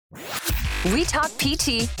We talk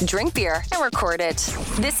PT, drink beer, and record it.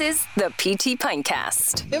 This is the PT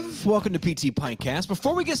Pintcast. Welcome to PT Pintcast.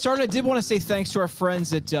 Before we get started, I did want to say thanks to our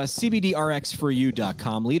friends at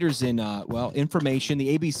CBDRXforyou.com, leaders in, information,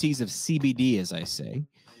 the ABCs of CBD, as I say.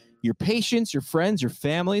 Your patients, your friends, your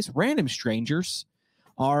families, random strangers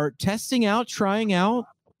are testing out, trying out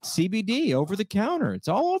CBD over the counter. It's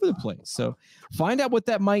all over the place. So find out what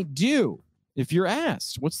that might do. If you're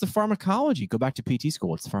asked, what's the pharmacology? Go back to PT school.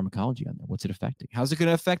 What's the pharmacology on there? What's it affecting? How's it going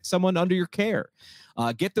to affect someone under your care?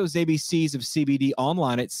 Get those ABCs of CBD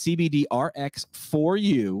online at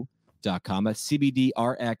CBDRX4U.com. That's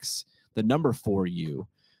CBDRX, the number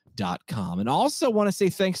 4U.com. And also want to say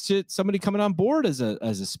thanks to somebody coming on board as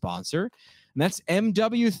a sponsor, and that's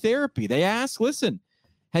MW Therapy. They ask, listen,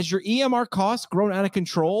 has your EMR costs grown out of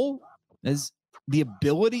control? Has the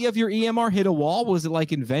ability of your EMR hit a wall? Was it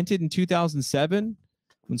like invented in 2007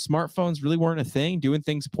 when smartphones really weren't a thing? Doing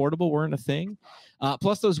things portable weren't a thing?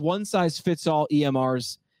 Plus those one-size-fits-all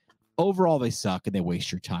EMRs, overall they suck and they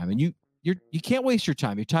waste your time. And you can't waste your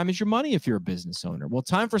time. Your time is your money if you're a business owner. Well,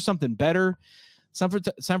 time for something better.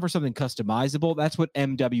 Time for something customizable. That's what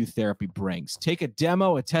MW Therapy brings. Take a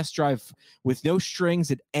demo, a test drive with no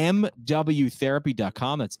strings at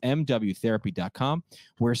mwtherapy.com. That's mwtherapy.com,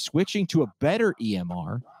 where switching to a better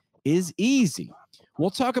EMR is easy. We'll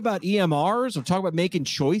talk about EMRs. We'll talk about making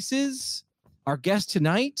choices. Our guest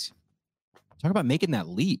tonight, talk about making that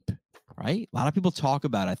leap, right? A lot of people talk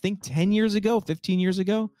about it. I think 10 years ago, 15 years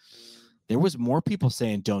ago, there was more people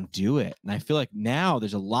saying don't do it. And I feel like now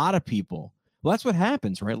there's a lot of people. Well, that's what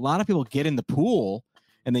happens, right? A lot of people get in the pool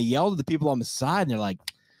and they yell to the people on the side and they're like,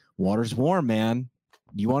 water's warm, man.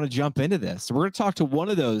 You want to jump into this? So we're going to talk to one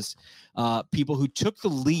of those people who took the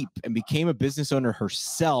leap and became a business owner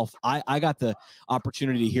herself. I got the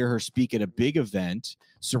opportunity to hear her speak at a big event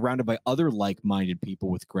surrounded by other like-minded people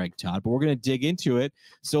with Greg Todd, but we're going to dig into it.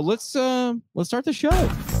 So let's start the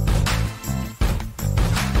show.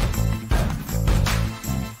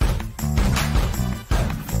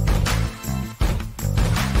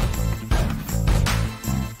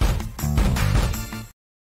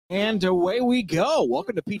 And away we go.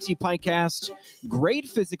 Welcome to PT Pintcast. Great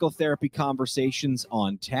physical therapy conversations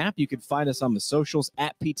on tap. You can find us on the socials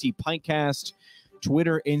at PT Pintcast,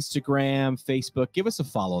 Twitter, Instagram, Facebook. Give us a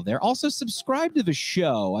follow there. Also, subscribe to the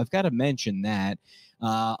show. I've got to mention that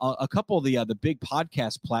a couple of the big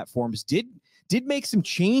podcast platforms did make some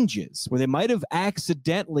changes where they might have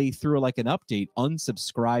accidentally, through like an update,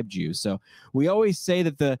 unsubscribed you. So we always say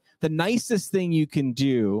that the nicest thing you can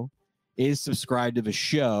do is subscribe to the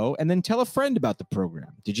show and then tell a friend about the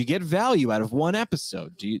program. Did you get value out of one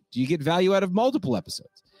episode? Do you get value out of multiple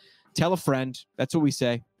episodes? Tell a friend. That's what we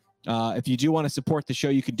say. If you do want to support the show,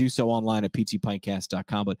 you can do so online at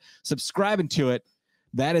ptpintcast.com. But subscribing to it,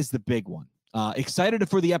 that is the big one. Excited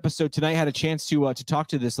for the episode tonight. Had a chance to talk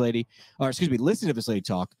to this lady, listen to this lady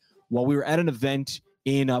talk while we were at an event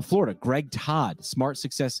in Florida. Greg Todd, Smart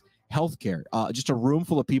Success Healthcare. Just a room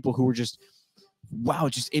full of people who were just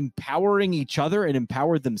empowering each other and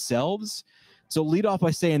empowered themselves. So lead off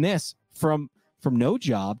by saying this, from no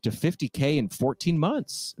job to 50K in 14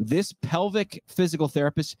 months. This pelvic physical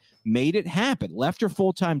therapist made it happen, left her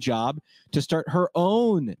full-time job to start her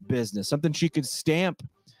own business, something she could stamp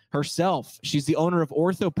herself. She's the owner of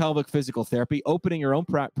Orthopelvic Physical Therapy, opening her own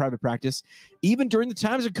private practice, even during the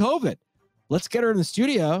times of COVID. Let's get her in the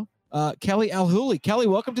studio. Kelly Alhouli. Kelly,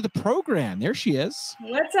 welcome to the program. There she is.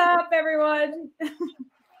 What's up, everyone?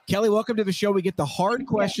 Kelly, welcome to the show. We get the hard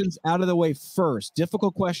questions out of the way first.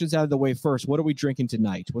 Difficult questions out of the way first. What are we drinking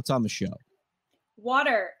tonight? What's on the show?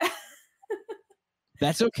 Water.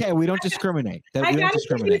 That's okay. We don't discriminate. I got to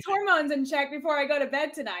keep these hormones in check before I go to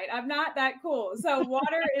bed tonight. I'm not that cool. So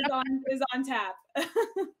water is on tap.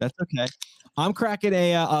 That's okay. I'm cracking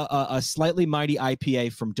a slightly mighty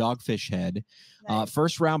IPA from Dogfish Head. Nice.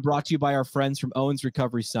 First round brought to you by our friends from Owens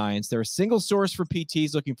Recovery Science. They're a single source for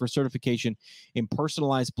PTs looking for certification in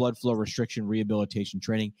personalized blood flow restriction rehabilitation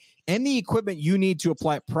training and the equipment you need to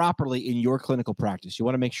apply it properly in your clinical practice. You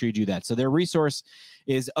want to make sure you do that. So their resource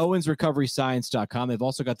is owensrecoveryscience.com. They've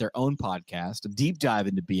also got their own podcast, a deep dive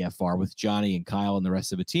into BFR with Johnny and Kyle and the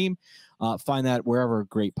rest of the team. Find that wherever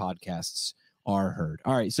great podcasts are heard.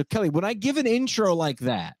 All right. So Kelly, when I give an intro like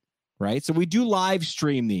that, right? So we do live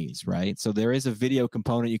stream these, right? So there is a video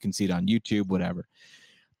component. You can see it on YouTube, whatever.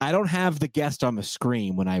 I don't have the guest on the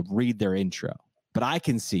screen when I read their intro, but I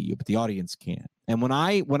can see you, but the audience can't. And when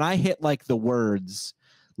I hit like the words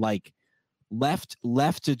like left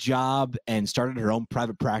a job and started her own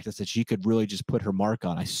private practice that she could really just put her mark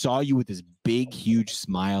on, I saw you with this big, huge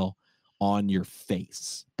smile on your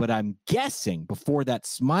face. But I'm guessing before that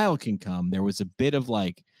smile can come, there was a bit of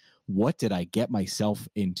like, what did I get myself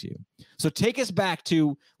into? So take us back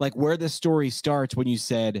to like where the story starts when you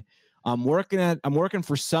said, I'm working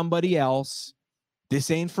for somebody else. This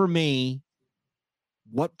ain't for me.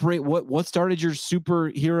 What started your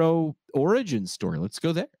superhero origin story? Let's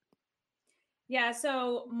go there. Yeah,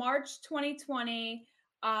 so March 2020,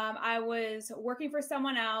 I was working for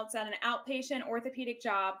someone else at an outpatient orthopedic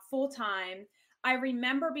job full time. I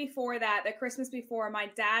remember before that, the Christmas before, my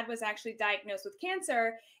dad was actually diagnosed with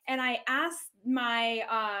cancer, and I asked my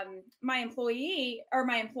my employee or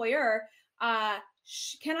my employer,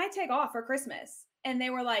 "Can I take off for Christmas?" And they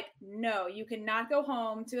were like, "No, you cannot go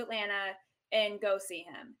home to Atlanta and go see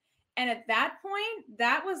him." And at that point,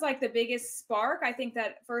 that was like the biggest spark. I think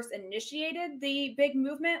that first initiated the big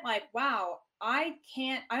movement. Like, wow, I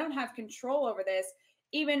don't have control over this,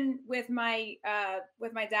 even with my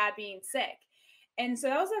dad being sick. And so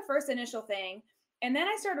that was the first initial thing. And then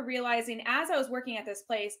I started realizing as I was working at this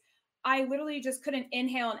place, I literally just couldn't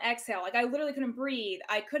inhale and exhale. Like I literally couldn't breathe.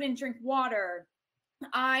 I couldn't drink water.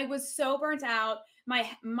 I was so burnt out.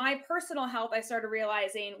 My personal health, I started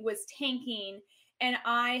realizing, was tanking, and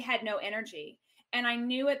I had no energy. And I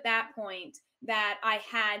knew at that point that I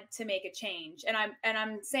had to make a change. And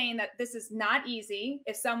I'm saying that this is not easy.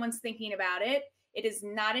 If someone's thinking about it, it is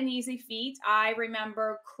not an easy feat. I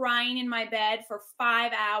remember crying in my bed for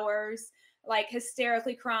 5 hours, like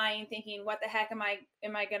hysterically crying, thinking, what the heck am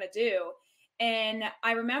I going to do? And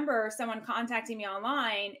I remember someone contacting me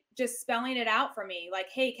online, just spelling it out for me like,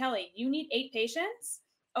 hey, Kelly, you need 8 patients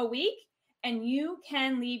a week and you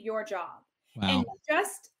can leave your job. Wow. And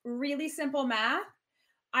just really simple math,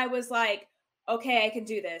 I was like, okay, I can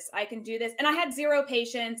do this. I can do this. And I had 0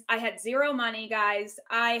 patients. I had 0 money, guys.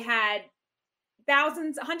 I had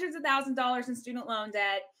hundreds of thousands of dollars in student loan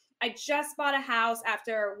debt. I just bought a house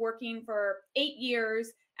after working for 8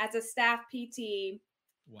 years as a staff PT.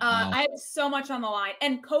 Wow. I had so much on the line,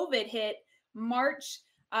 and COVID hit March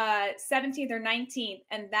 17th or 19th.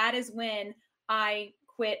 And that is when I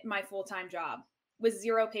quit my full-time job with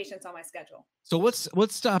 0 patients on my schedule. So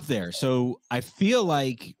let's stop there. So I feel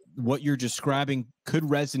like what you're describing could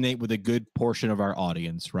resonate with a good portion of our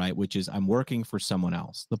audience, right? Which is I'm working for someone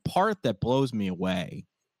else. The part that blows me away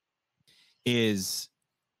is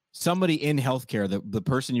somebody in healthcare, the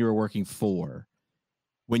person you were working for,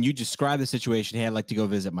 when you describe the situation, hey, I'd like to go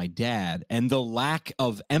visit my dad, and the lack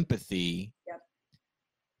of empathy. Yep.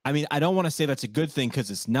 I mean, I don't want to say that's a good thing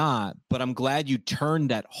because it's not, but I'm glad you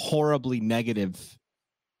turned that horribly negative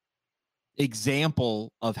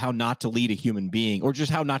example of how not to lead a human being, or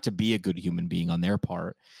just how not to be a good human being on their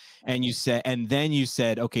part. And then you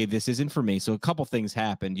said, okay, this isn't for me. So a couple things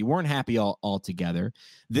happened. You weren't happy altogether.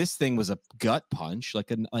 This thing was a gut punch.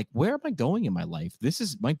 Like, where am I going in my life? This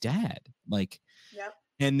is my dad. Like, yep.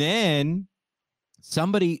 And then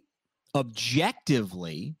somebody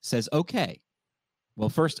objectively says, okay, well,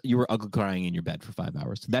 first you were ugly crying in your bed for 5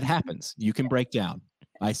 hours. That happens. You can break down.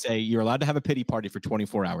 I say you're allowed to have a pity party for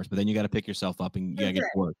 24 hours, but then you got to pick yourself up and you got to get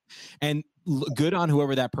to work. And good on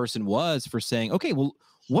whoever that person was for saying, okay, well,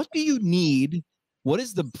 what do you need? What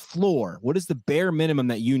is the floor? What is the bare minimum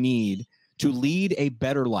that you need to lead a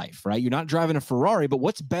better life, right? You're not driving a Ferrari, but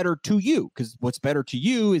what's better to you? Because what's better to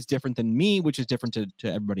you is different than me, which is different to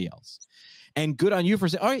everybody else. And good on you for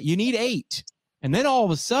saying, all right, you need 8. And then all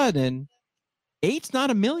of a sudden, 8's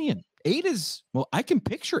not a million. 8 is, well, I can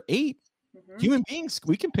picture 8. Human beings,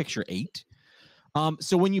 we can picture 8.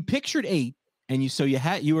 So when you pictured 8 and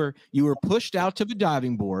you were pushed out to the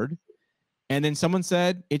diving board, and then someone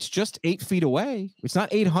said, it's just 8 feet away. It's not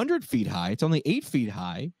 800 feet high. It's only 8 feet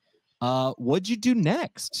high. What'd you do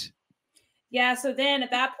next? Yeah. So then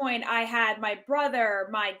at that point, I had my brother,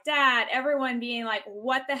 my dad, everyone being like,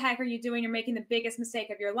 what the heck are you doing? You're making the biggest mistake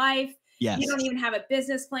of your life. Yes. You don't even have a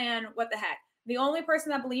business plan. What the heck? The only person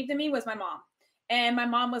that believed in me was my mom. And my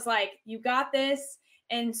mom was like, you got this.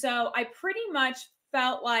 And so I pretty much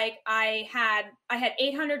felt like I had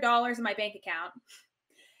 $800 in my bank account.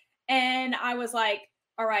 And I was like,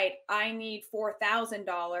 all right, I need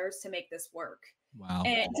 $4,000 to make this work. Wow.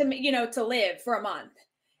 And to live for a month.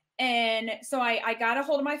 And so I got a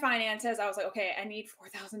hold of my finances. I was like, okay, I need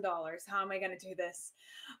 $4,000. How am I going to do this?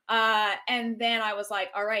 And then I was like,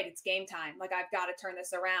 all right, it's game time. Like, I've got to turn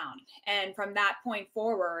this around. And from that point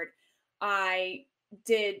forward, I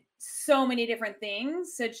did so many different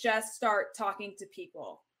things to just start talking to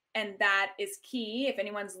people. And that is key. If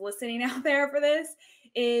anyone's listening out there for this,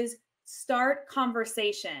 is start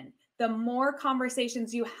conversation. The more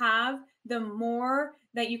conversations you have, the more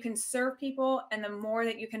that you can serve people and the more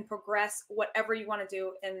that you can progress whatever you want to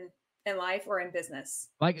do in life or in business.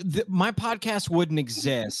 Like my podcast wouldn't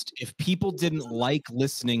exist if people didn't like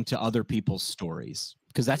listening to other people's stories,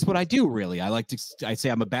 because that's what I do. Really, I say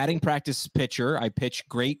I'm a batting practice pitcher. I pitch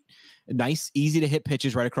great, nice, easy to hit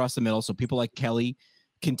pitches right across the middle, so people like Kelly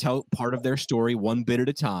can tell part of their story one bit at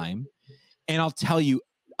a time. And I'll tell you,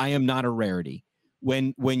 I am not a rarity.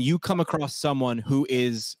 When you come across someone who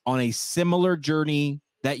is on a similar journey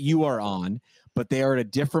that you are on, but they are at a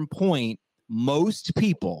different point, most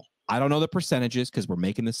people, I don't know the percentages because we're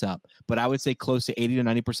making this up, but I would say close to 80 to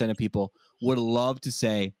 90% of people would love to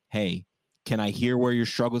say, hey, can I hear where your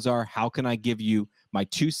struggles are? How can I give you my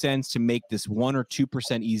 2 cents to make this 1 or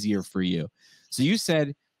 2% easier for you? So you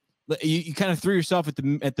said, you kind of threw yourself at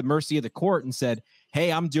the mercy of the court and said,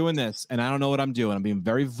 hey, I'm doing this and I don't know what I'm doing. I'm being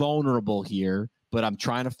very vulnerable here, but I'm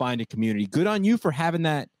trying to find a community. Good on you for having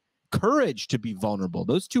that courage to be vulnerable.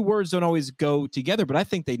 Those two words don't always go together, but I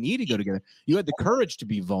think they need to go together. You had the courage to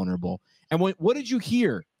be vulnerable. And what did you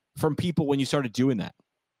hear from people when you started doing that?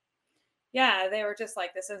 Yeah, they were just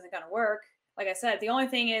like, this isn't going to work. Like I said, the only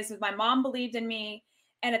thing is my mom believed in me.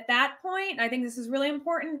 And at that point, I think this is really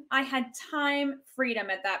important, I had time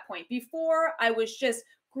freedom at that point. Before, I was just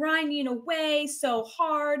grinding away so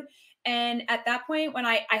hard. And at that point, when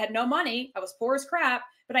I had no money, I was poor as crap,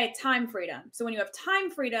 but I had time freedom. So when you have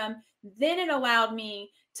time freedom, then it allowed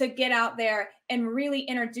me to get out there and really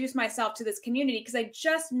introduce myself to this community, because I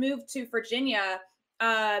just moved to Virginia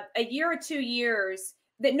a year or 2 years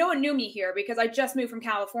that no one knew me here, because I just moved from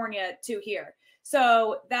California to here.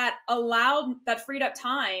 So that freed up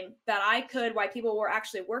time that I could, while people were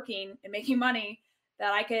actually working and making money,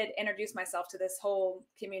 that I could introduce myself to this whole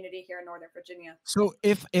community here in Northern Virginia. So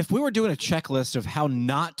if we were doing a checklist of how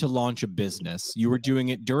not to launch a business, you were doing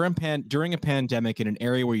it during a pandemic in an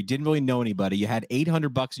area where you didn't really know anybody, you had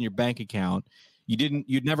 $800 in your bank account,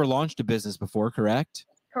 you'd never launched a business before, correct?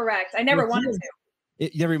 Correct. I never wanted to. You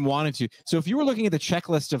never even wanted to. So if you were looking at the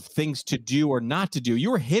checklist of things to do or not to do, you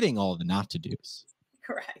were hitting all of the not to do's.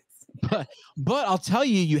 Correct. But I'll tell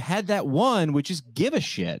you, you had that one, which is give a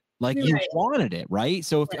shit. Like you wanted it, right?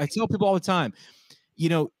 So if I tell people all the time,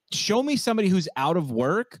 show me somebody who's out of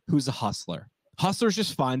work, who's a hustler. Hustlers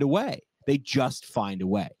just find a way. They just find a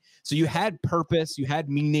way. So you had purpose, you had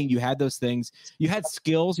meaning, you had those things, you had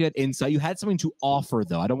skills, you had insight, you had something to offer,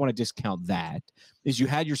 though. I don't want to discount that, is you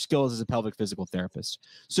had your skills as a pelvic physical therapist.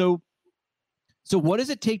 So what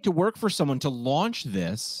does it take to work for someone to launch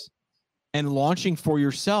this, and launching for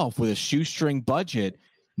yourself with a shoestring budget,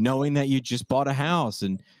 knowing that you just bought a house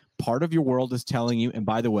and part of your world is telling you, and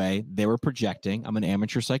by the way, they were projecting, I'm an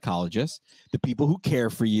amateur psychologist, the people who care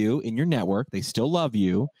for you in your network, they still love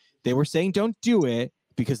you. They were saying, don't do it,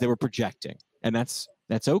 because they were projecting. And that's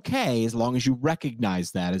okay, as long as you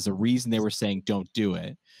recognize that as a reason they were saying, don't do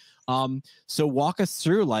it. So walk us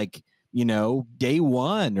through, day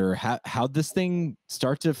one, or how this thing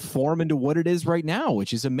start to form into what it is right now,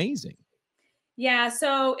 which is amazing. Yeah.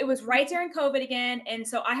 So it was right during COVID again. And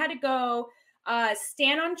so I had to go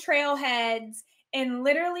stand on trailheads and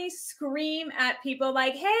literally scream at people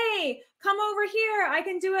like, hey, come over here. I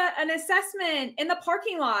can do an assessment in the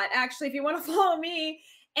parking lot, actually, if you want to follow me.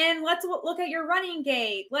 And let's look at your running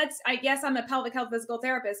gait. I guess I'm a pelvic health physical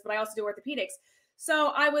therapist, but I also do orthopedics.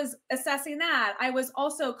 So I was assessing that. I was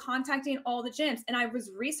also contacting all the gyms and I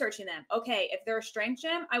was researching them. Okay, if they're a strength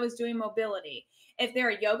gym, I was doing mobility. If they're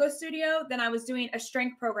a yoga studio, then I was doing a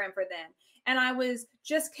strength program for them. And I was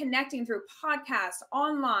just connecting through podcasts,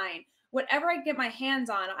 online, whatever I get my hands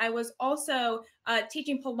on. I was also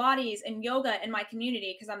teaching Pilates and yoga in my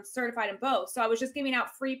community because I'm certified in both. So I was just giving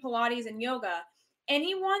out free Pilates and yoga.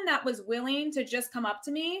 Anyone that was willing to just come up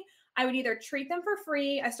to me, I would either treat them for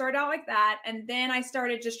free. I started out like that. And then I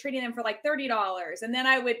started just treating them for like $30. And then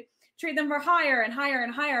I would treat them for higher and higher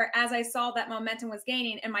and higher as I saw that momentum was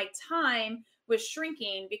gaining and my time was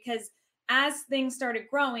shrinking, because as things started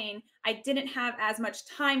growing, I didn't have as much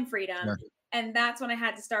time freedom. Sure. And that's when I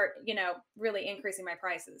had to start, really increasing my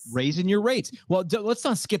prices, raising your rates. Well, let's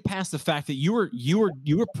not skip past the fact that you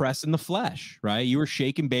were pressing the flesh, right? You were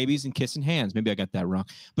shaking babies and kissing hands. Maybe I got that wrong,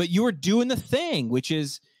 but you were doing the thing, which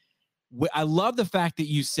is, I love the fact that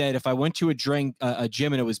you said, if I went to a gym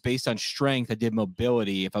and it was based on strength, I did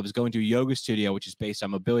mobility. If I was going to a yoga studio, which is based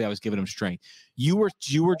on mobility, I was giving them strength. You were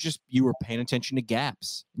paying attention to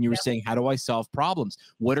gaps, and you were saying, how do I solve problems?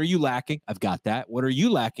 What are you lacking? I've got that. What are you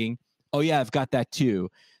lacking? Oh yeah, I've got that too.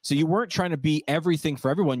 So you weren't trying to be everything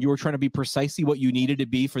for everyone. You were trying to be precisely what you needed to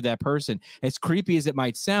be for that person. As creepy as it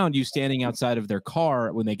might sound, you standing outside of their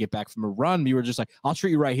car when they get back from a run, you were just like, I'll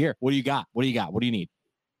treat you right here. What do you got? What do you got? What do you need?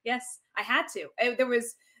 Yes, I had to.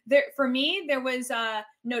 For me, there was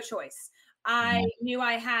no choice. I knew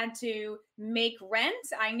I had to make rent.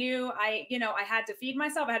 I knew I had to feed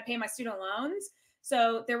myself. I had to pay my student loans.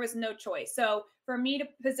 So there was no choice. So for me to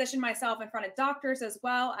position myself in front of doctors as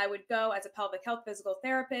well, I would go as a pelvic health physical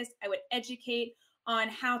therapist. I would educate on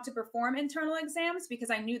how to perform internal exams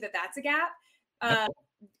because I knew that that's a gap.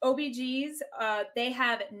 OBGs, they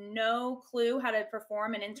have no clue how to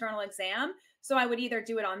perform an internal exam. So I would either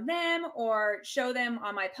do it on them or show them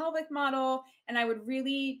on my pelvic model. And I would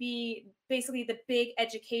really be basically the big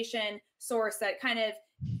education source that kind of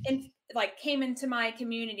came into my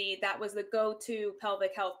community. That was the go-to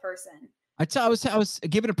pelvic health person. I was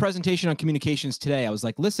giving a presentation on communications today. I was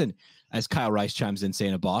like, listen, as Kyle Rice chimes in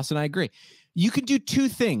saying a boss, and I agree. You can do two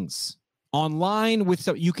things online with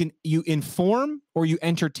you inform or you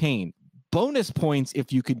entertain. Bonus points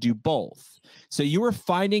if you could do both. So you were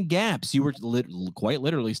finding gaps. You were quite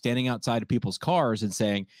literally standing outside of people's cars and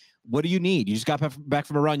saying, what do you need? You just got back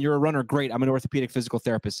from a run. You're a runner. Great. I'm an orthopedic physical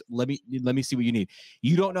therapist. Let me see what you need.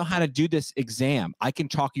 You don't know how to do this exam. I can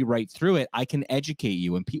talk you right through it. I can educate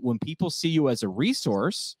you. And when people see you as a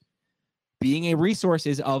resource, being a resource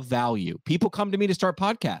is of value. People come to me to start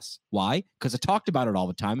podcasts. Why? Because I talked about it all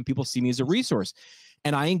the time and people see me as a resource.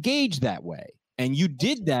 And I engage that way. And you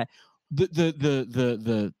did that.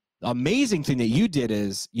 The amazing thing that you did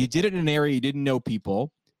is you did it in an area you didn't know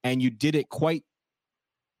people, and you did it quite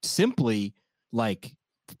simply, like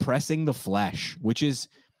pressing the flesh, which is,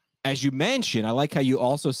 as you mentioned, I like how you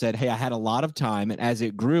also said, hey, I had a lot of time, and as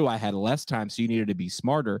it grew, I had less time, so you needed to be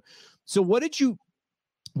smarter. So what did you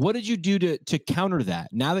do to counter that?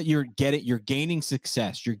 Now that you're gaining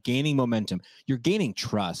success, you're gaining momentum, you're gaining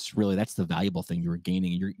trust. Really, that's the valuable thing you're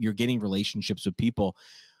gaining. You're getting relationships with people.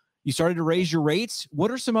 You started to raise your rates.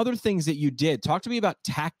 What are some other things that you did? Talk to me about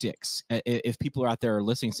tactics. If people are out there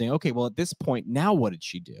listening, saying, okay, well, at this point, now what did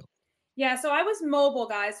she do? Yeah, so I was mobile,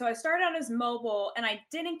 guys. So I started out as mobile, and I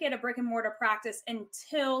didn't get a brick and mortar practice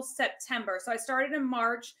until September. So I started in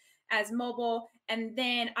March as mobile, and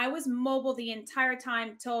then I was mobile the entire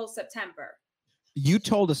time till September. You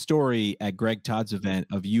told a story at Greg Todd's event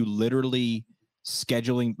of you literally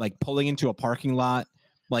scheduling, like pulling into a parking lot,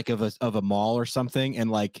 like of a mall or something,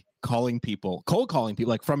 and like cold calling people,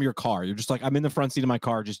 like from your car. You're just like, I'm in the front seat of my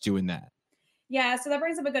car, just doing that. Yeah, so that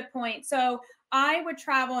brings up a good point. So I would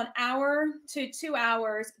travel an hour to 2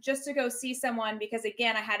 hours just to go see someone because,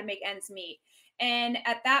 again, I had to make ends meet. And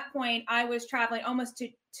at that point, I was traveling almost to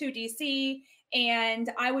DC,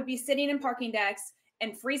 and I would be sitting in parking decks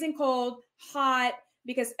and freezing cold, hot,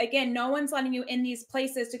 because, again, no one's letting you in these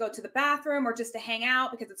places to go to the bathroom or just to hang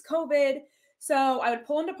out because it's COVID. So I would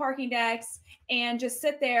pull into parking decks and just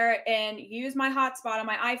sit there and use my hotspot on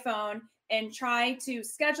my iPhone and try to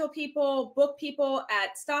schedule people, book people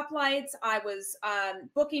at stoplights. I was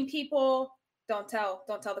booking people. Don't tell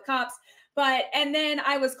the cops. And then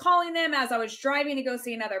I was calling them as I was driving to go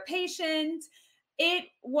see another patient. It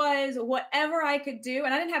was whatever I could do.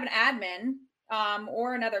 And I didn't have an admin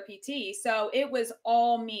or another PT. So it was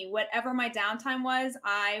all me. Whatever my downtime was,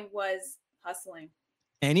 I was hustling.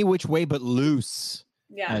 Any which way but loose,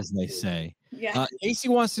 as they say. Yeah. Casey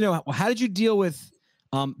wants to know, how did you deal with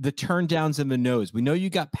the turn downs in the nose? We know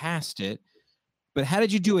you got past it, but how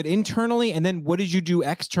did you do it internally? And then what did you do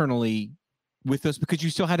externally with those? Because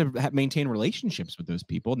you still had to maintain relationships with those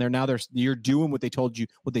people, and you're doing what they told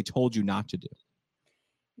you not to do.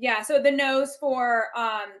 Yeah. So the nose for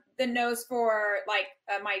like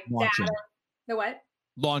my Launching. dad. The what?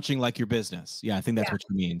 Launching like your business. Yeah, I think that's what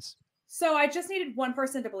she means. So I just needed one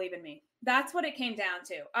person to believe in me. That's what it came down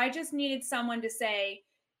to. I just needed someone to say,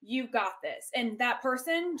 you got this. And that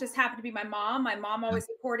person just happened to be my mom. My mom always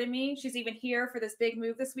supported me. She's even here for this big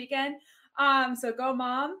move this weekend. So go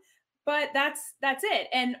mom. But that's it.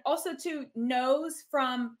 And also to no's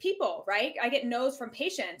from people, right? I get no's from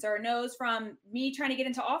patients or no's from me trying to get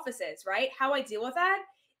into offices, right? How I deal with that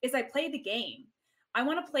is I play the game. I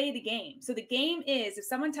want to play the game. So the game is, if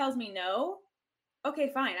someone tells me no,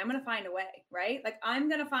 okay, fine. I'm going to find a way, right? Like I'm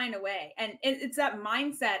going to find a way. And it's that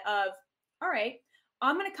mindset of, all right,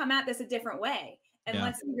 I'm going to come at this a different way. And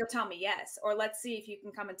let's see if you'll tell me yes, or let's see if you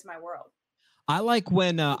can come into my world. I like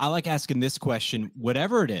when I like asking this question,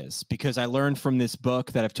 whatever it is, because I learned from this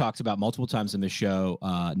book that I've talked about multiple times in the show,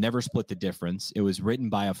 Never Split the Difference. It was written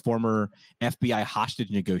by a former FBI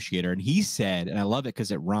hostage negotiator. And he said, and I love it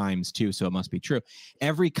because it rhymes too, so it must be true.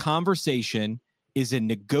 Every conversation is a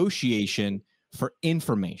negotiation for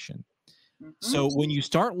information. So when you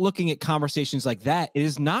start looking at conversations like that, it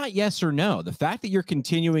is not yes or no. The fact that you're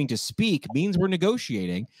continuing to speak means we're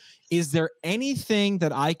negotiating. Is there anything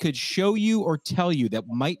that I could show you or tell you that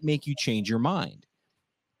might make you change your mind?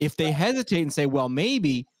 If they hesitate and say, well,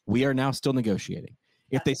 maybe, we are now still negotiating.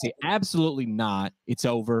 If they say absolutely not, it's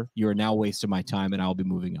over. You are now wasting my time and I'll be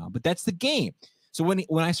moving on. But that's the game. So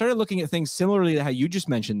when I started looking at things similarly to how you just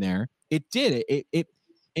mentioned there, it did.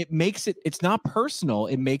 It makes it, it's not personal.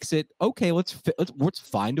 It makes it, okay, let's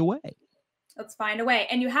find a way. Let's find a way.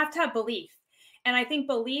 And you have to have belief. And I think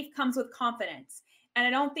belief comes with confidence. And I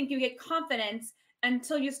don't think you get confidence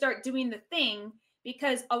until you start doing the thing,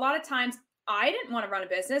 because a lot of times I didn't want to run a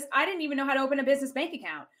business. I didn't even know how to open a business bank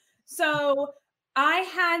account. So I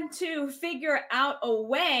had to figure out a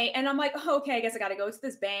way. And I'm like, oh, okay, I guess I got to go to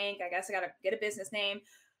this bank. I guess I got to get a business name.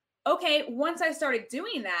 Okay, once I started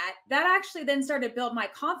doing that, that actually then started to build my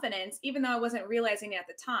confidence, even though I wasn't realizing it at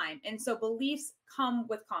the time. And so beliefs come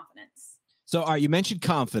with confidence. So, all right, you mentioned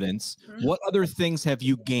confidence. Mm-hmm. What other things have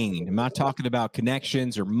you gained? I'm not talking about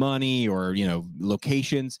connections or money or,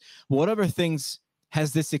 locations. What other things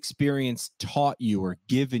has this experience taught you or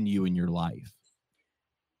given you in your life?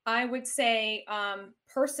 I would say,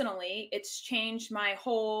 personally, it's changed my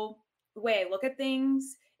whole way I look at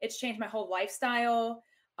things. It's changed my whole lifestyle.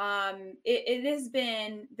 It has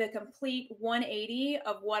been the complete 180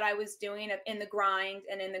 of what I was doing in the grind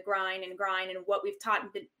and what we've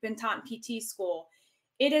been taught in PT school.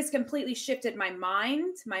 It has completely shifted my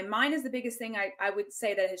mind. My mind is the biggest thing I would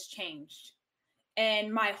say that has changed.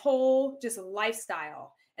 And my whole just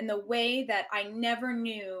lifestyle and the way that I never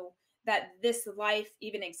knew that this life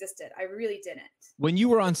even existed. I really didn't. When you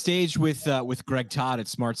were on stage with Greg Todd at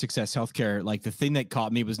Smart Success Healthcare, like the thing that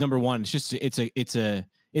caught me was, number one,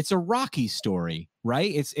 it's a Rocky story,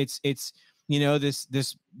 right? It's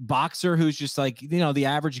this boxer who's just like, the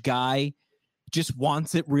average guy just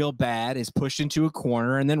wants it real bad, is pushed into a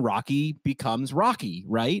corner, and then Rocky becomes Rocky,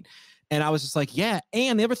 right? And I was just like, yeah.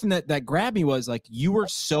 And the other thing that grabbed me was like, you were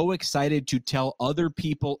so excited to tell other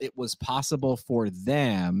people it was possible for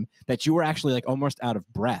them that you were actually like almost out of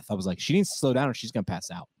breath. I was like, she needs to slow down or she's going to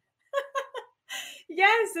pass out.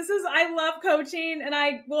 Yes, I love coaching, and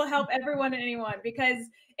I will help everyone and anyone, because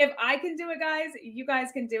if I can do it, guys, you guys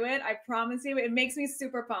can do it. I promise you. It makes me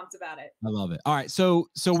super pumped about it. I love it. All right. So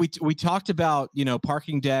we talked about,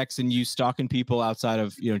 parking decks and you stalking people outside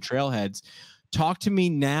of, trailheads. Talk to me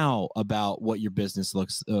now about what your business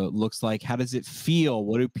looks like. How does it feel?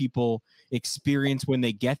 What do people experience when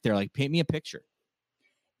they get there? Like, paint me a picture.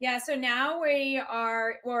 Yeah, so now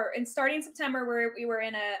starting September, we were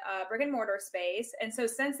in a brick and mortar space. And so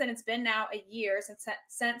since then, it's been now a year since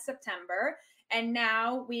September. And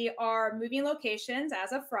now we are moving locations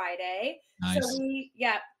as of Friday. Nice.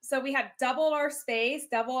 So we have doubled our space,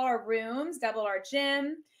 double our rooms, double our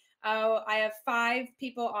gym. I have 5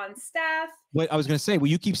 people on staff. What I was going to say, well,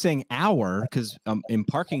 you keep saying our, because in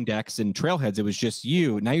parking decks and trailheads, it was just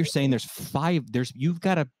you. Now you're saying there's 5. You've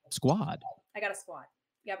got a squad. I got a squad.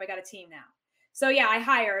 Yep, I got a team now. So yeah,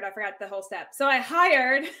 I forgot the whole step. So I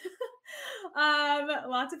hired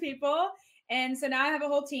lots of people. And so now I have a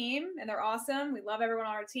whole team, and they're awesome. We love everyone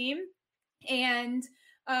on our team. And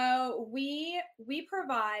we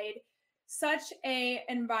provide such a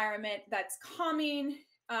environment that's calming,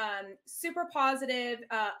 super positive,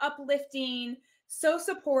 uplifting, so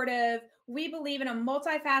supportive. We believe in a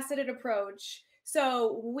multifaceted approach.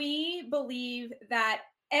 So we believe that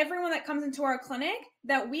everyone that comes into our clinic,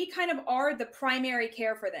 that we kind of are the primary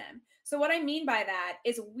care for them. So what I mean by that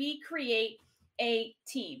is we create a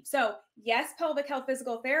team. So yes, pelvic health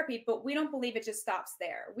physical therapy, but we don't believe it just stops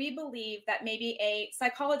there. We believe that maybe a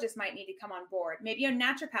psychologist might need to come on board. Maybe a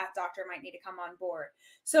naturopath doctor might need to come on board.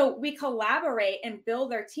 So we collaborate and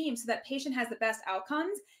build our team so that patient has the best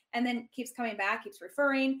outcomes and then keeps coming back, keeps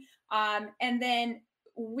referring. And then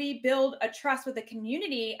we build a trust with the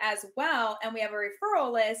community as well. And we have a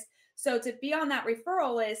referral list. So to be on that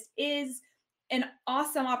referral list is an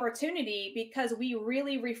awesome opportunity because we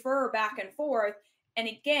really refer back and forth. And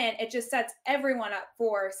again, it just sets everyone up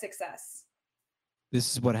for success.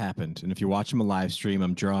 This is what happened. And if you're watching my live stream,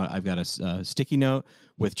 I've got a sticky note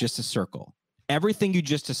with just a circle. Everything you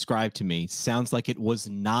just described to me sounds like it was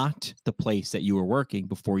not the place that you were working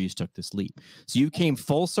before you took this leap. So you came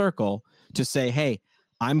full circle to say, hey,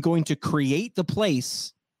 I'm going to create the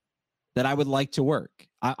place that I would like to work.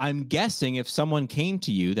 I'm guessing if someone came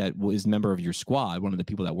to you that was a member of your squad, one of the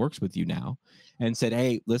people that works with you now, and said,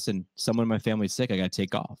 hey, listen, someone in my family's sick, I got to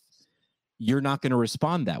take off. You're not going to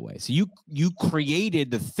respond that way. So you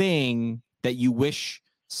created the thing that you wish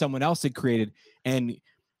someone else had created. And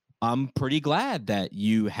I'm pretty glad that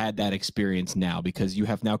you had that experience now, because you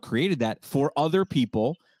have now created that for other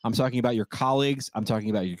people. I'm talking about your colleagues. I'm talking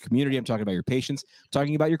about your community. I'm talking about your patients. I'm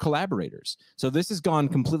talking about your collaborators. So this has gone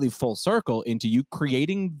completely full circle into you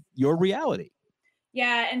creating your reality.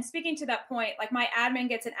 Yeah, and speaking to that point, like my admin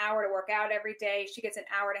gets an hour to work out every day. She gets an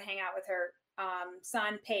hour to hang out with her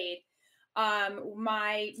son paid.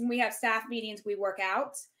 My when we have staff meetings, we work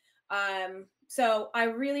out. So I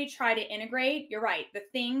really try to integrate. You're right. The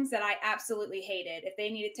things that I absolutely hated, if they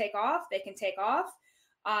need to take off, they can take off.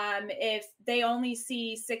 If they only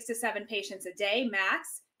see 6 to 7 patients a day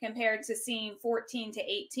max, compared to seeing 14 to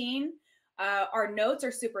 18, our notes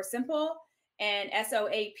are super simple. And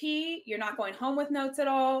SOAP, you're not going home with notes at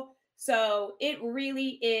all. So it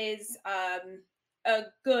really is a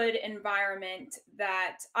good environment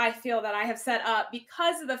that I feel that I have set up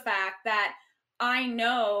because of the fact that I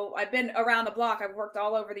know I've been around the block. I've worked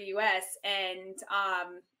all over the US, and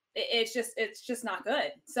it's just not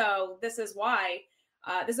good. So this is why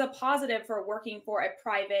this is a positive for working for a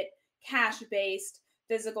private cash-based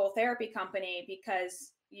physical therapy company,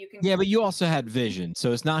 because you can. Yeah, but you also had vision,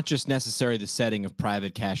 so it's not just necessarily the setting of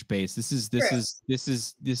private cash base. This is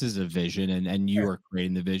a vision, and you are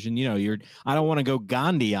creating the vision. You know, I don't want to go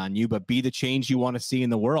Gandhi on you, but be the change you want to see in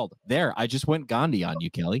the world. There, I just went Gandhi on you,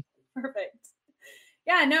 Kelly. Perfect.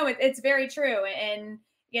 Yeah, no, it's very true, and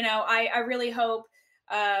you know, I really hope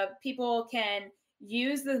people can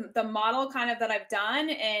use the model kind of that I've done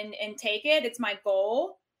and take it. It's my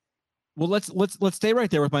goal. Well, let's stay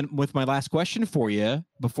right there with my last question for you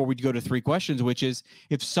before we go to 3 questions, which is,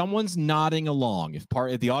 if someone's nodding along, if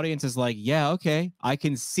the audience is like, yeah, okay, I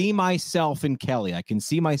can see myself in Kelly, I can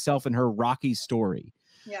see myself in her rocky story.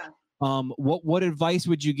 Yeah. What advice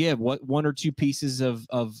would you give? What 1 or 2 pieces of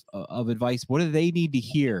advice? What do they need to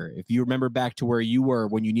hear if you remember back to where you were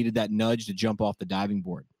when you needed that nudge to jump off the diving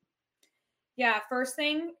board? Yeah, first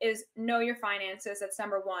thing is know your finances. That's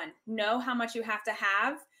number 1. Know how much you have to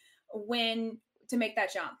make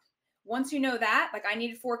that jump. Once you know that, like I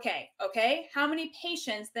needed 4K, okay? How many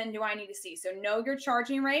patients then do I need to see? So know your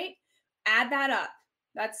charging rate, add that up.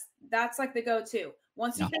 That's like the go-to.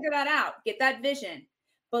 Once you figure that out, get that vision,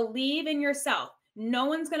 believe in yourself. No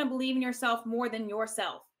one's going to believe in yourself more than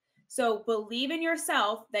yourself. So believe in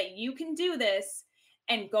yourself that you can do this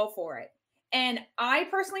and go for it. And I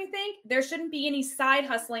personally think there shouldn't be any side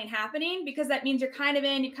hustling happening, because that means you're kind of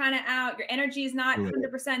in, you're kind of out, your energy is not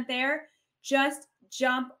 100% there. Just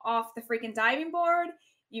jump off the freaking diving board.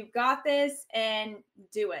 You've got this, and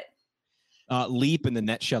do it. Leap and the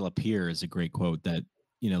net shall appear is a great quote that,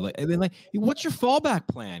 you know, like, what's your fallback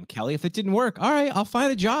plan, Kelly? If it didn't work, all right, I'll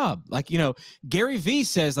find a job. Like, you know, Gary Vee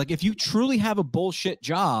says, like, if you truly have a bullshit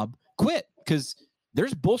job, quit, because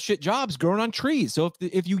there's bullshit jobs growing on trees. So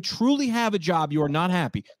if you truly have a job, you are not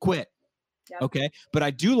happy, quit. Yep. Okay. But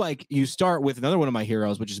I do like you start with another one of my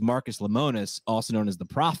heroes, which is Marcus Lemonis, also known as the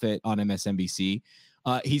Prophet on MSNBC.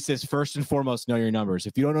 He says, first and foremost, know your numbers.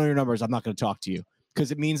 If you don't know your numbers, I'm not going to talk to you,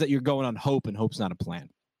 because it means that you're going on hope, and hope's not a plan.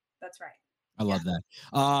 That's right. I love that.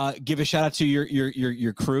 Give a shout out to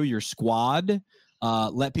your crew, your squad.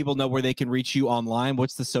 Let people know where they can reach you online.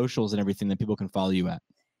 What's the socials and everything that people can follow you at?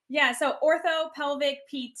 Yeah, so Ortho Pelvic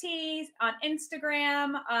PT on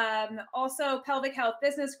Instagram. Also Pelvic Health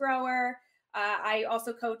Business Grower. I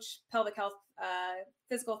also coach pelvic health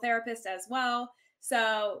physical therapist as well.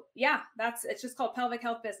 So yeah, it's just called Pelvic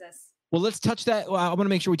Health Business. Well, let's touch that. I want to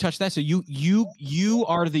make sure we touch that. So you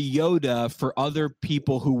are the Yoda for other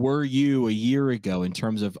people who were you a year ago in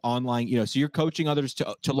terms of online, you know, so you're coaching others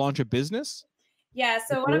to launch a business? Yeah,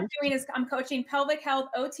 so what I'm doing is I'm coaching pelvic health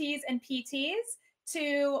OTs and PTs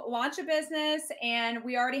to launch a business, and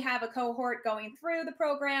we already have a cohort going through the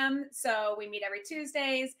program. So we meet every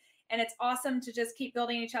Tuesdays, and it's awesome to just keep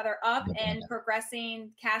building each other up and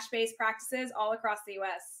progressing cash-based practices all across the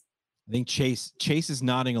US. I think Chase is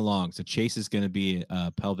nodding along. So Chase is going to be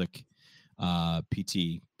a pelvic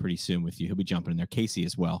PT pretty soon with you. He'll be jumping in there. Casey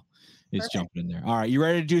as well is jumping in there. All right. You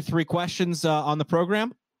ready to do 3 questions on the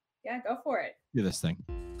program? Yeah, go for it. Do this thing.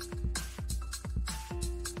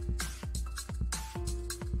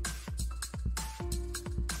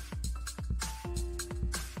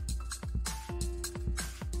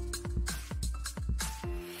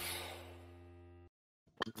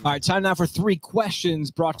 All right, time now for 3 questions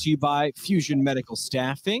brought to you by Fusion Medical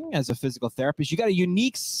Staffing. As a physical therapist, you got a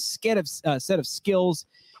unique set of skills,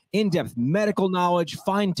 in-depth medical knowledge,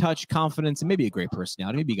 fine touch, confidence, and maybe a great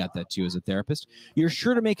personality. Maybe you got that too as a therapist. You're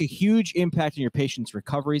sure to make a huge impact in your patients'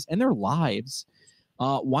 recoveries and their lives.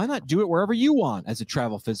 Why not do it wherever you want as a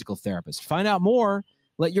travel physical therapist? Find out more.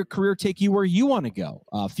 Let your career take you where you want to go.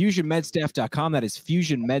 FusionMedStaff.com. That is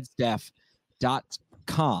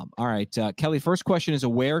FusionMedStaff.com. All right, Kelly, first question is a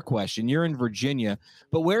where question. You're in Virginia,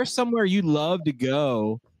 but where's somewhere you'd love to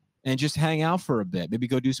go and just hang out for a bit? Maybe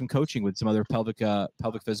go do some coaching with some other pelvic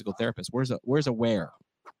physical therapists. Where's a where?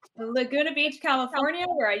 Laguna Beach, California,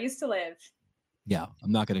 where I used to live. Yeah,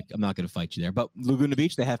 I'm not gonna fight you there. But Laguna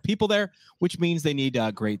Beach, they have people there, which means they need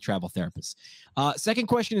great travel therapists. Second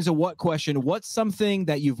question is a what question. What's something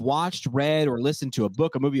that you've watched, read, or listened to, a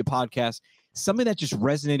book, a movie, a podcast, something that just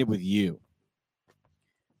resonated with you?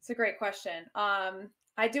 It's a great question.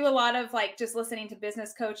 I do a lot of just listening to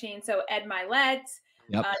business coaching. So Ed Milet,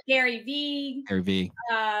 Gary Vee.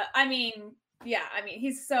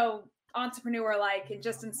 He's so entrepreneur-like and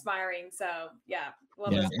just inspiring. So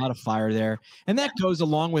a lot of fire there. And that goes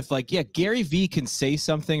along with Gary Vee can say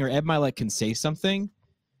something, or Ed Milet can say something,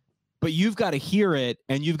 but you've got to hear it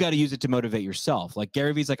and you've got to use it to motivate yourself. Like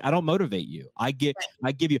Gary Vee's I don't motivate you. I give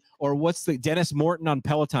you, or what's the Dennis Morton on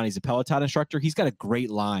Peloton? He's a Peloton instructor. He's got a great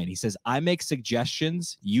line. He says, I make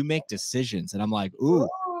suggestions, you make decisions. And I'm like, ooh,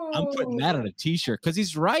 I'm putting that on a t-shirt, because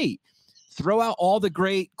he's right. Throw out all the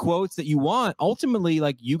great quotes that you want. Ultimately,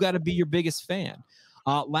 you got to be your biggest fan.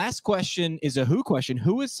 Last question is a who question.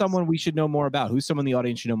 Who is someone we should know more about? Who's someone the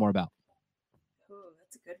audience should know more about? Ooh,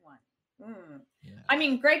 that's a good one.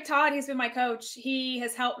 Yeah. Greg Todd, he's been my coach. He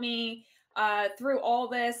has helped me through all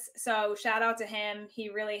this. So shout out to him. He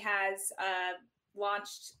really has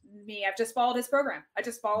launched me. I've just followed his program. I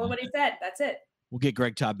just followed what he said. That's it. We'll get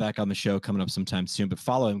Greg Todd back on the show coming up sometime soon, but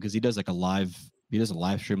follow him because he does a live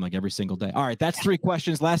stream every single day. All right, that's 3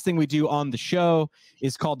 questions. Last thing we do on the show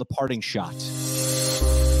is called the parting shot.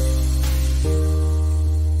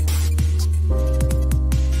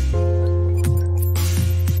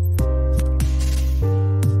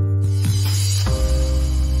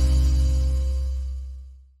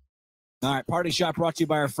 All right, party shot brought to you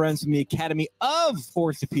by our friends from the Academy of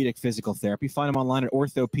Orthopedic Physical Therapy. Find them online at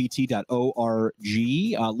orthopt.org.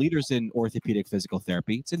 Leaders in orthopedic physical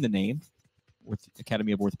therapy. It's in the name.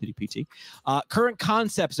 Academy of Orthopedic PT. Current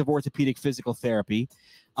concepts of orthopedic physical therapy.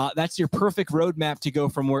 That's your perfect roadmap to go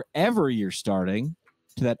from wherever you're starting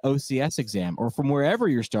to that OCS exam, or from wherever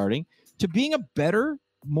you're starting to being a better,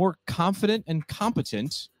 more confident and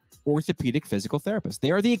competent orthopedic physical therapist.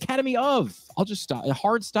 They are the Academy of, I'll just stop, a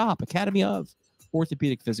hard stop, Academy of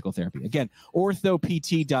Orthopedic Physical Therapy. Again,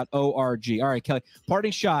 orthopt.org. All right, Kelly,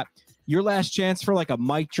 parting shot. Your last chance for a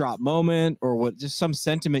mic drop moment, or just some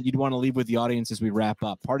sentiment you'd want to leave with the audience as we wrap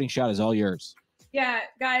up. Parting shot is all yours. Yeah,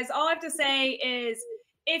 guys, all I have to say is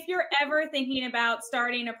if you're ever thinking about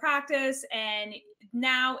starting a practice, and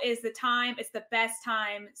now is the time, it's the best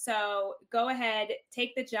time. So go ahead,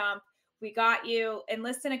 take the jump. We got you.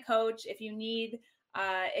 Enlist in a coach if you need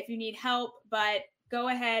help, but go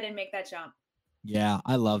ahead and make that jump. Yeah,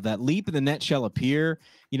 I love that. Leap in the net shall appear.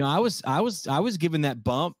 I was given that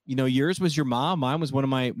bump. Yours was your mom. Mine was one of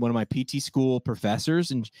my PT school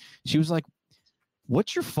professors, and she was like,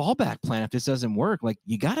 "What's your fallback plan if this doesn't work?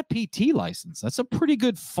 You got a PT license. That's a pretty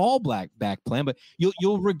good fallback plan, but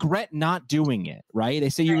you'll regret not doing it, right? They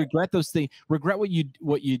say you regret those things. Regret what you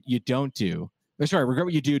don't do. Sorry, regret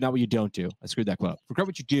what you do, not what you don't do. I screwed that quote. Regret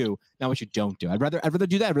what you do, not what you don't do. I'd rather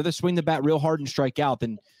do that. I'd rather swing the bat real hard and strike out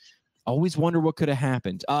than always wonder what could have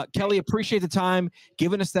happened. Kelly, appreciate the time,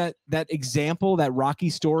 giving us that example, that Rocky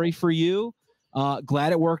story for you.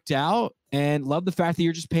 Glad it worked out, and love the fact that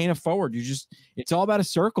you're just paying it forward. It's all about a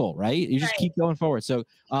circle, right? You just keep going forward. So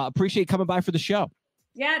appreciate coming by for the show.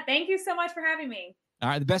 Yeah, thank you so much for having me. All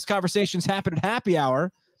right, the best conversations happen at happy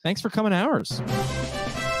hour. Thanks for coming to ours.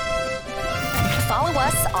 Follow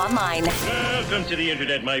us online. Welcome to the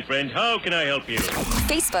internet, my friend. How can I help you?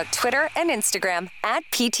 Facebook, Twitter, and Instagram at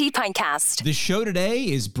PT Pintcast. The show today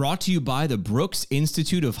is brought to you by the Brooks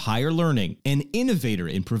Institute of Higher Learning, an innovator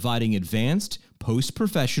in providing advanced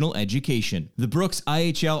post-professional education. The Brooks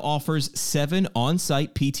IHL offers 7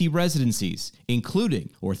 on-site PT residencies, including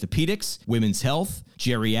orthopedics, women's health,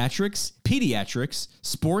 geriatrics, pediatrics,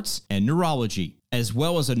 sports, and neurology, as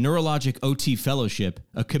well as a neurologic OT fellowship,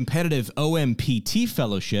 a competitive OMPT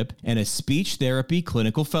fellowship, and a speech therapy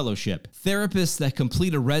clinical fellowship. Therapists that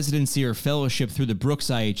complete a residency or fellowship through the Brooks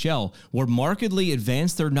IHL will markedly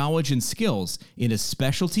advance their knowledge and skills in a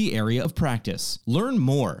specialty area of practice. Learn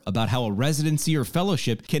more about how a residency or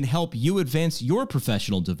fellowship can help you advance your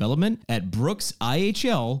professional development at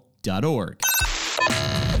brooksihl.org.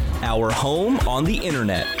 Our home on the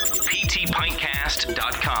internet.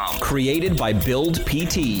 PTPintcast.com. Created by Build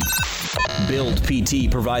PT. Build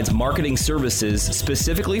PT provides marketing services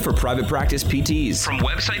specifically for private practice PTs. From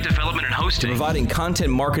website development and hosting, providing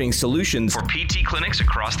content marketing solutions for PT clinics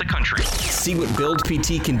across the country. See what Build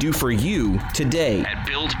PT can do for you today at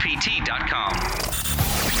buildpt.com.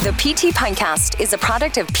 The PT Pintcast is a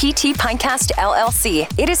product of PT Pintcast LLC.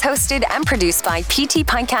 It is hosted and produced by PT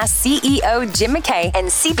Pintcast CEO Jim McKay and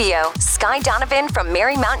CBO Sky Donovan from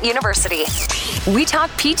Marymount University. We talk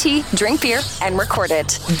PT, drink beer, and record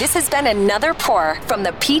it. This has been another pour from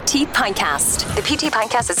the PT Pintcast. The PT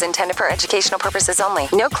Pintcast is intended for educational purposes only.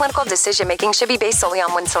 No clinical decision-making should be based solely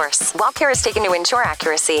on one source. While care is taken to ensure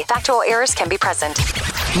accuracy, factual errors can be present.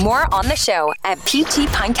 More on the show at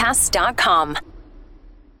ptpintcast.com.